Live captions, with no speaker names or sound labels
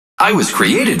I was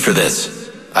created for this,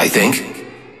 I think.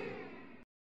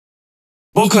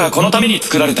 僕はこのために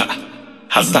作られた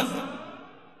はずだ。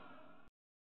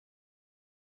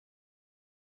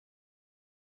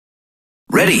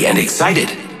Ready and excited.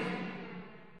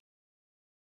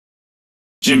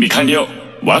 準備完了。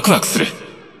ワクワクする。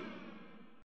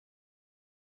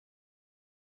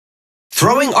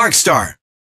Throwing arc star.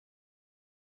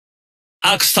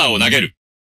 アクスターを投げる。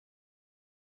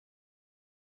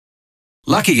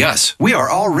Lucky us, we are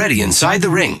already inside the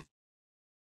ring.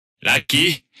 ラッキ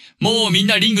ー。もうみん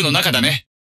なリングの中だね。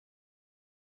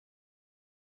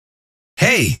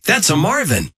Hey, that's a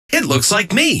Marvin. It looks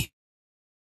like me.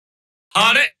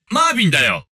 あれ、マービンだ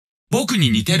よ。僕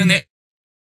に似てるね。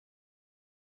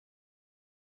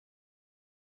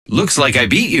Looks like I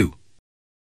beat you.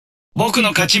 僕の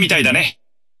勝ちみたいだね。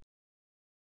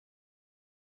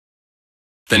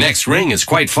The next ring is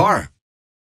quite far.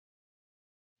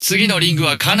 次のリング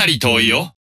はかなり遠い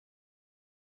よ。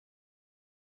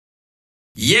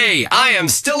Yay, I am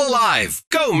still alive.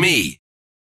 Go me.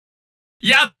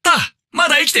 やった！ま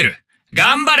だ生きてる。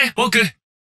頑張れ、僕。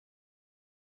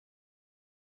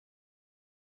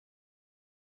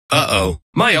Uh-oh,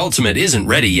 my ultimate isn't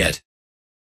ready yet.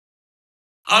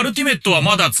 アルティメットは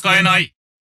まだ使えない。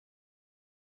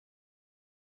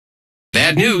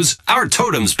Bad news, our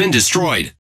totem's been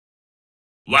destroyed.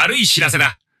 悪い知らせ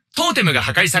だ。トーテムが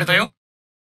破壊されたよ。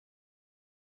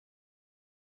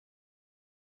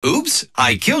Oops,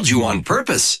 I killed you on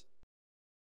purpose.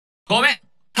 ごめん、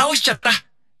倒しちゃった。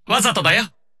わざとだよ。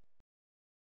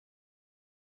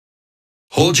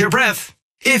Hold your breath,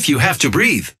 if you have to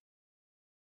breathe.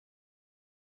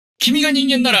 君が人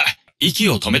間なら、息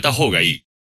を止めた方がいい。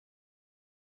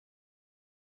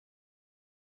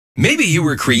Maybe you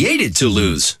were created to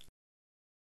lose.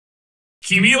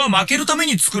 君は負けるため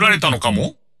に作られたのか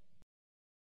も？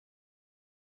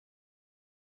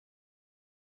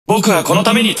僕はこの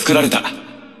ために作られた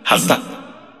はずだ。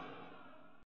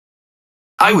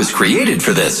I was created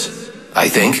for this, I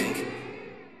think.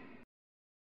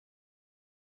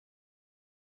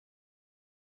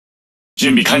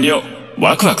 準備完了。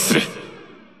ワクワクする。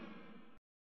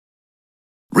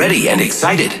Ready and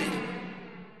excited.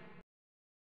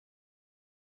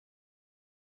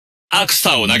 アクス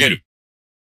ターを投げる。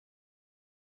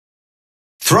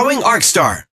Throwing arc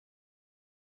star.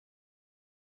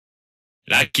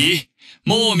 ラッキー。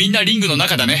もうみんなリングの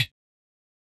中だね。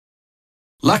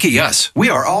Lucky us, we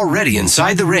are already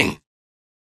inside the ring.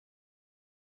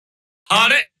 あ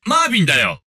れ、マービンだ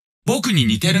よ。僕に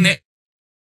似てるね。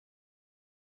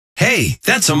Hey,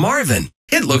 that's a Marvin.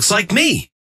 It looks like me.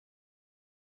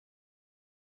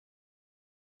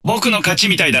 僕の勝ち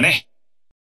みたいだね。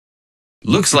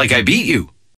Looks like I beat you.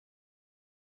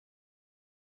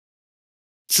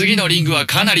 次のリングは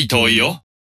かなり遠いよ。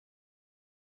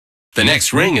The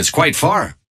next ring is quite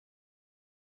far.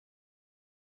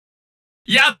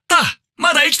 やった！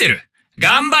まだ生きてる。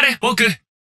頑張れ、僕。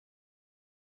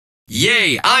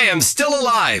Yay, I am still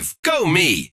alive. Go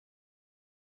me.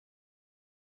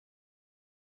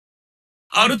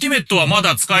 アルティメットはま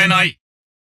だ使えない。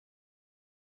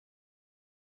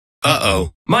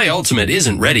Uh-oh, my ultimate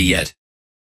isn't ready yet.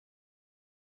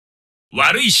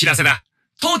 悪い知らせだ。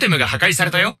トーテムが破壊さ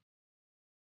れたよ。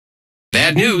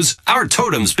Bad news, our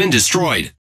totem's been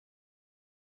destroyed.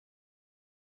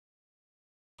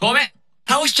 ごめん、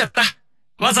倒しちゃった。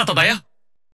わざとだよ。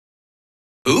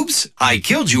Oops, I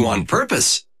killed you on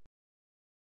purpose.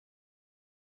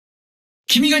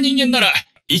 君が人間なら、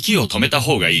息を止めた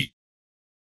方がいい。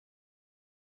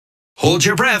Hold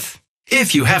your breath,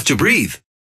 if you have to breathe.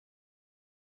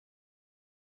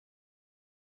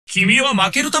 君は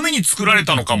負けるために作られ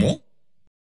たのかも？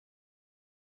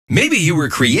 Maybe you were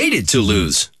created to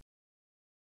lose.